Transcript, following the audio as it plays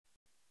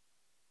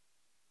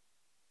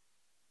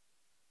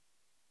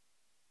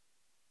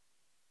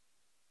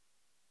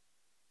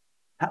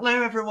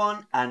Hello,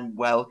 everyone, and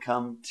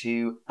welcome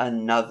to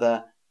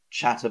another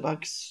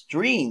Chatterbug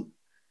stream.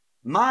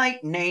 My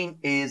name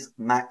is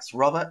Max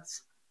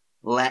Roberts.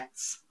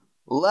 Let's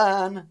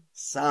learn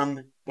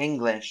some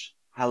English.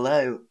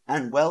 Hello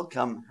and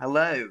welcome.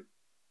 Hello.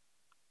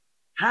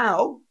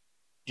 How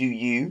do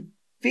you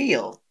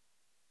feel?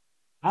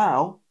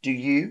 How do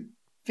you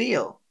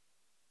feel?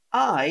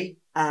 I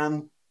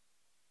am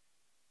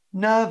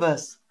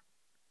nervous.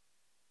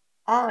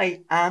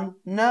 I am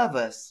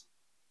nervous.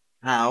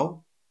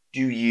 How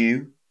do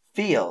you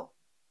feel?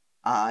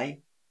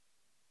 I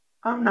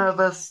am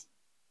nervous.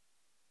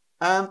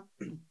 How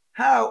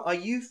are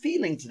you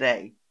feeling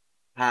today?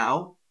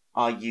 How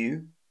are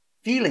you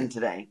feeling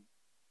today?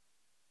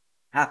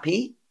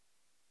 Happy?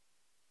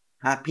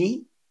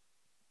 Happy?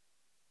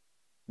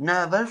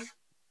 Nervous?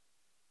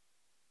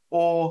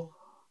 Or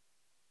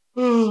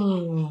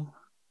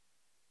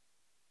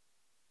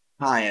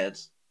tired?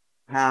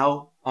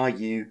 How are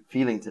you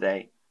feeling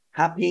today?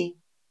 Happy?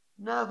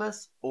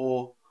 Nervous?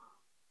 Or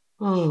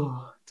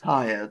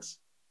tired?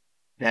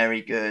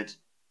 Very good.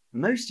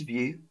 Most of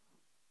you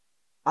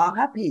are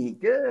happy.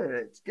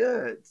 Good,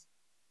 good.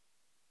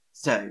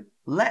 So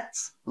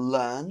let's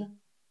learn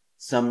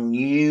some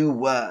new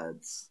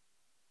words.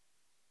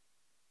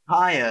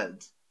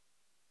 Tired.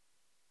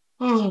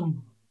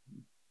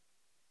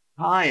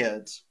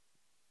 Tired.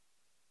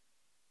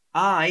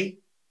 I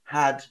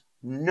had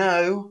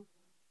no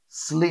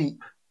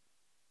sleep.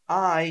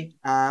 I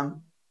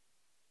am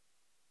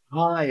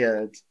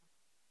tired.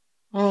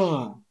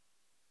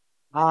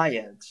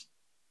 Tired.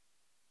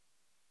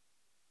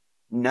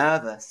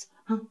 Nervous.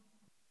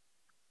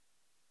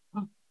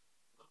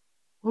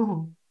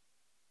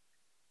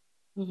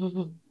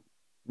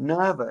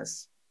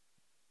 Nervous.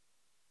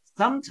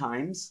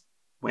 Sometimes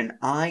when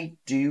I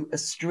do a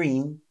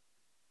stream,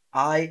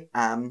 I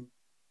am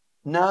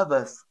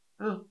nervous.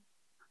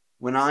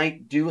 When I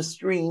do a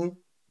stream,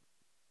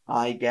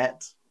 I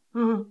get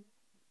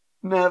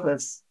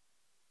nervous.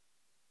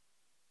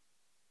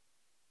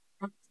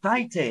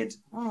 Excited.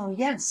 Oh,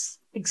 yes.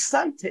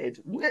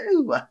 Excited.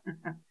 Woo.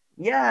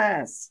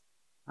 Yes.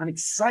 I'm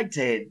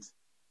excited.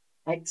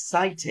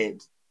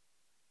 Excited.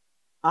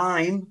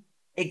 I'm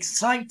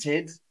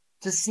excited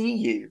to see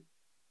you.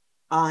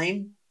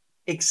 I'm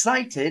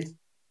excited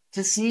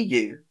to see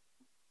you.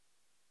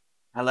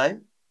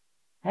 Hello?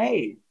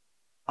 Hey,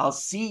 I'll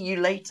see you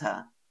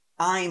later.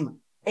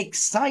 I'm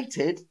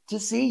excited to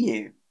see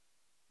you.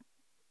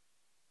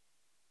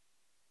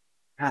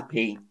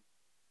 Happy.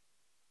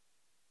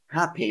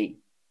 Happy.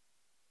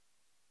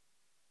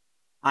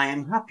 I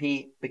am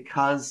happy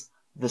because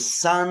the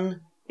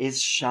sun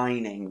is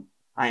shining.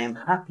 I am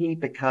happy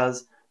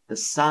because the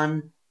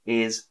sun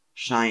is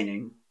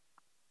shining.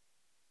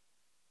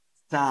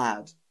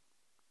 Sad.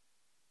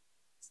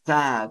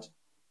 Sad.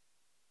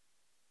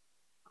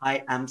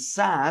 I am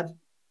sad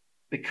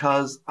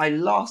because I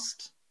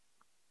lost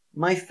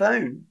my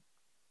phone.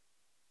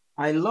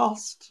 I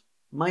lost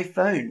my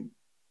phone.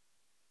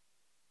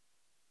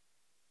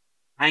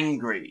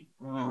 Angry.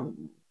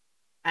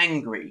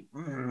 Angry.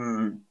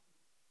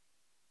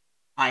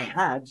 I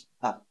had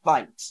a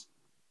fight.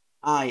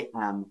 I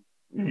am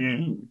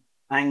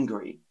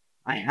angry.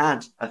 I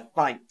had a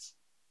fight.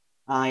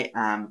 I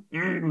am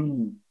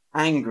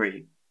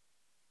angry.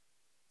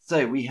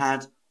 So we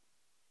had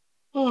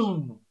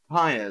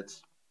tired,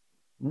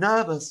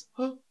 nervous,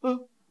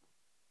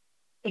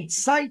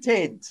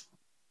 excited,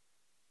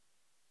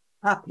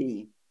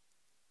 happy,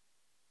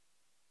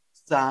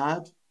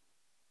 sad,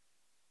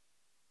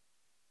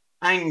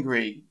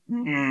 angry.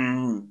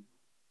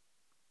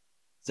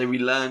 So we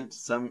learned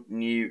some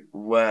new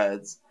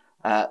words.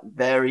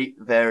 Very,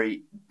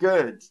 very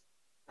good.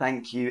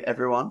 Thank you,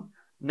 everyone.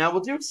 Now we'll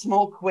do a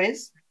small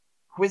quiz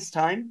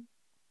time,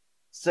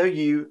 so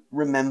you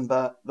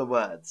remember the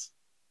words.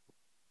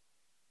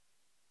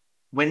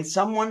 When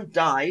someone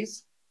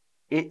dies,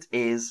 it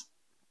is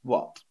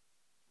what?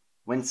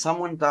 When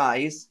someone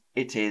dies,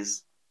 it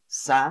is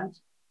sad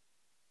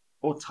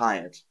or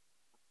tired.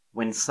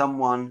 When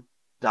someone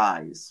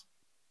dies.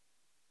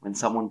 When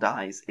someone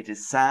dies, it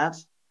is sad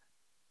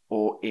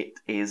or it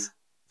is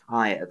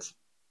tired.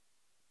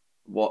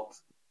 What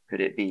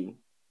could it be?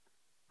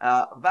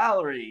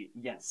 Valerie,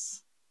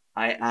 yes,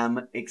 I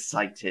am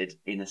excited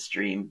in a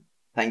stream.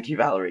 Thank you,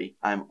 Valerie.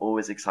 I'm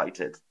always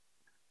excited.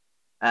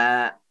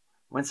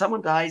 When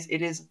someone dies,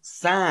 it is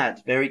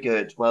sad. Very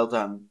good. Well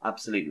done.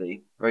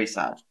 Absolutely. Very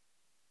sad.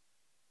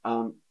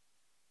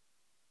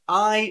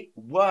 I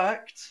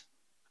worked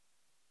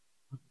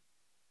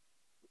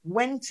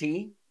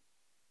 20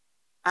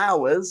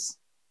 hours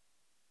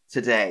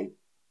today.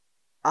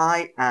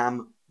 I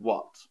am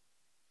what?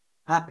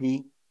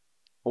 Happy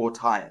or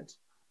tired?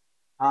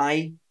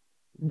 I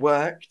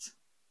worked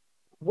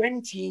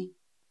 20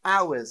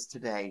 hours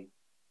today.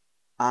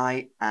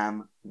 I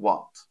am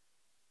what?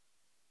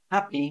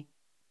 Happy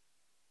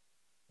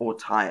or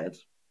tired?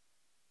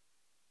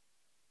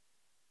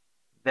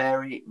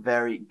 Very,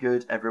 very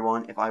good,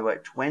 everyone. If I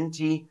work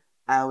 20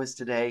 hours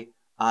today,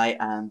 I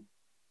am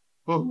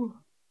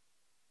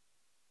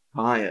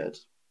tired.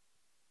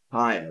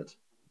 tired.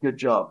 Good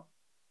job.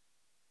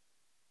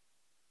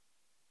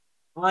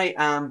 I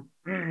am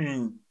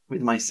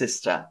with my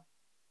sister.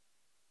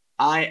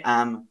 I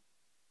am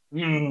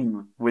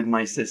with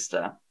my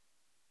sister.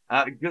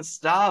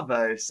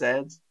 Gustavo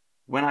said,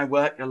 when I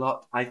work a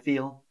lot, I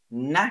feel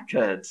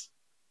knackered.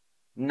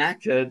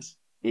 Knackered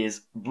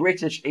is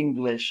British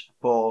English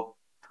for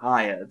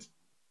tired.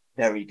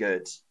 Very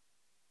good.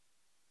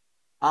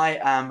 I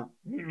am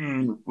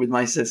with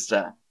my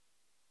sister.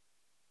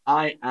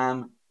 I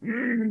am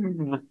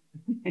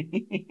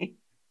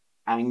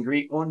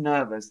angry or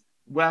nervous.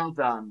 Well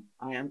done.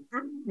 I am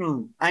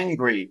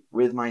angry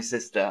with my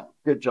sister.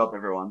 Good job,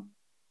 everyone.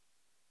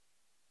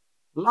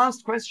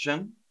 Last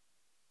question.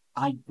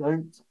 I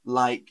don't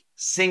like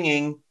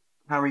singing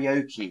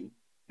karaoke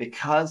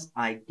because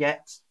I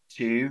get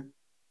to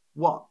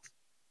what?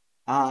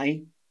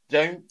 I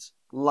don't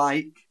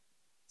like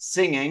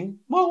singing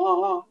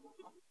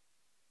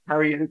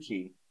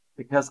karaoke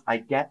because I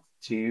get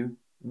to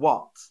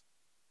what?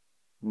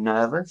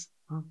 Nervous,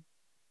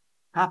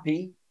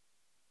 happy,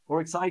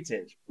 or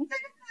excited?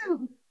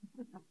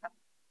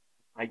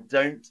 I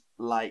don't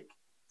like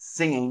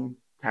singing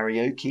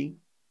karaoke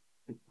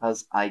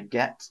because I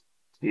get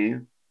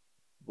to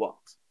what?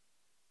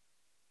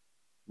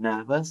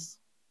 Nervous,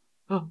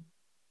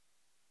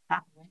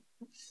 happy,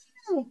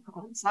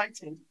 or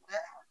excited?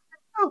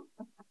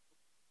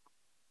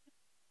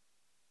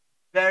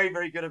 Very,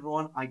 very good,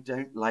 everyone. I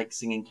don't like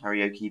singing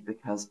karaoke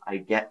because I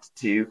get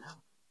too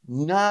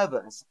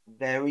nervous.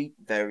 Very,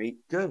 very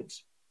good.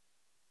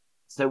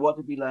 So what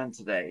did we learn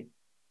today?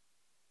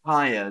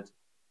 Tired.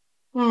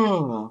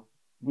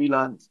 We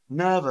learned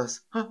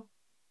nervous.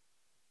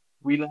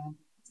 We learned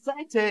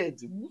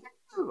excited.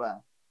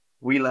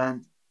 We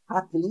learned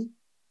happy.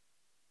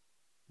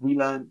 We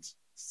learned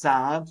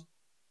sad.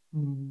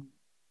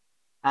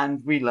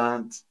 And we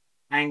learned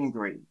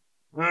angry.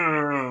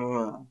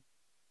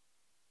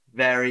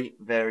 Very,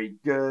 very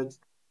good.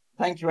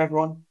 Thank you,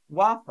 everyone.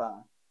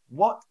 Wafa,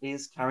 what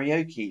is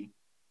karaoke?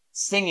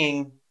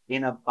 Singing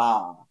in a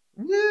bar.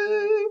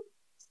 Woo!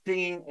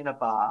 Singing in a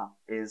bar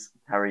is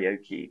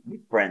karaoke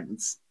with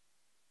friends.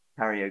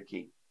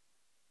 Karaoke.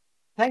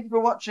 Thank you for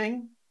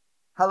watching.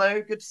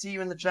 Hello, good to see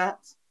you in the chat.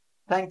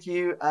 Thank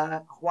you,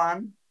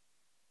 Juan.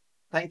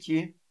 Thank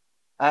you.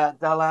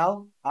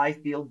 Dalal, I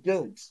feel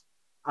good.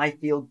 I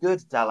feel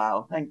good,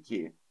 Dalal. Thank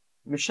you.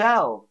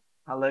 Michelle,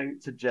 hello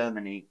to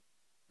Germany.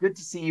 Good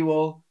to see you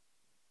all.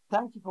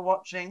 Thank you for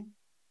watching.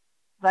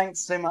 Thanks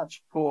so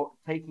much for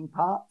taking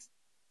part,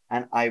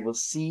 and I will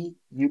see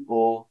you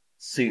all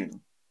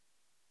soon.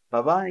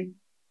 Bye-bye.